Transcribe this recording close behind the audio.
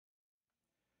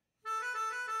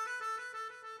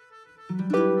Hello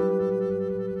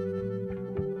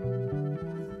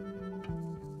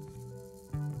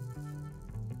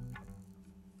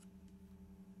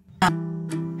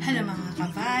mga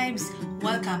ka-vibes!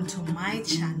 Welcome to my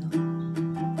channel.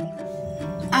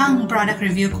 Ang product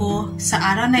review ko sa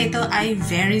araw na ito ay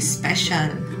very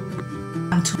special.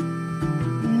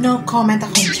 No comment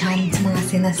ako dyan sa mga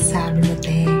sinasabi mo,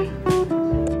 te.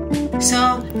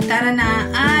 So, tara na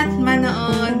at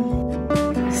manood.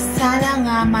 Sana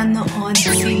nga manood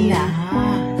sila.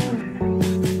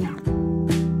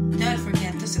 Don't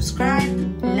forget to subscribe,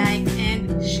 like,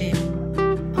 and share.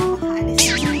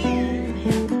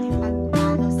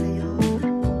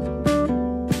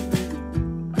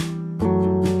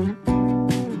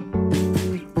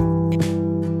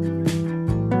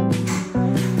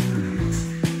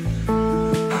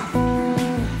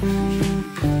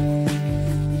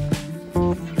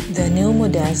 The new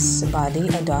Modest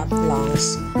Body Adapt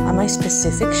Longs are my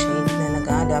specific shade na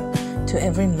nag-adapt to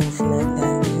every movement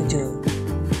that you do.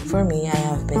 For me, I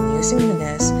have been using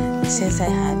Modest since I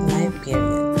had my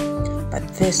period, but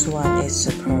this one is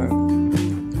superb.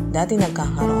 Dati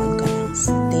nagkakaroon ka ng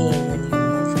stain when you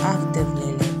move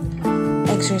actively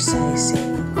like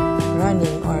exercising,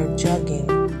 running, or jogging,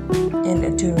 and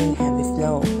during heavy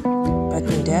flow. But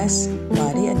Modest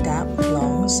Body Adapt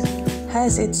Longs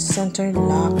has its center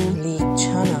lock leak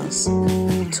channels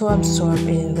to absorb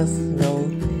in the flow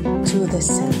to the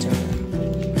center.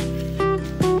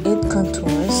 It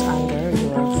contours under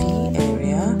your V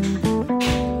area,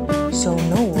 so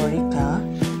no worry ka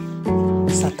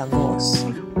sa tagos.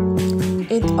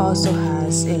 It also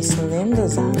has a slim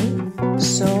design,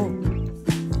 so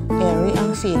airy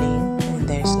ang feeling and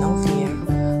there's no fear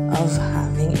of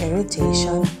having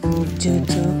irritation due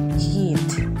to heat.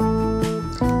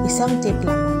 Isang tip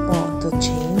lamang po to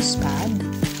change pad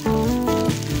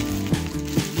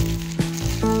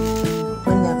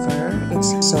whenever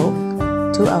it's soaked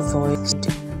to avoid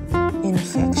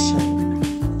infection.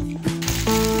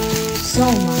 So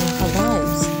mga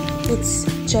ka-vibes, it's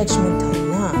judgment time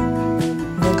na.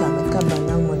 Gagamit ka ba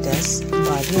ng Modest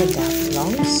Body Adapt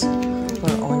Longs?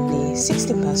 For only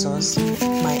 60 pesos,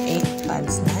 may 8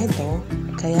 pads na ito,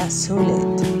 kaya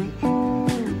sulit.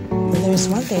 There's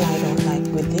one thing I don't like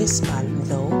with this pant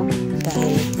though,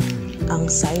 dahil ang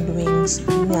side wings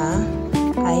niya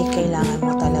ay kailangan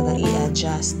mo talagang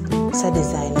i-adjust sa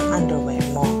design ng underwear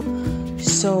mo.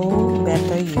 So,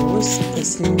 better use a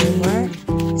slimmer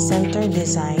center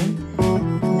design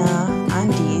na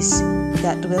undies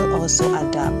that will also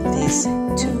adapt this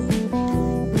too.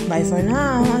 Bye for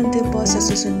now! Until po sa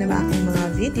susunod na aking mga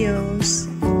videos!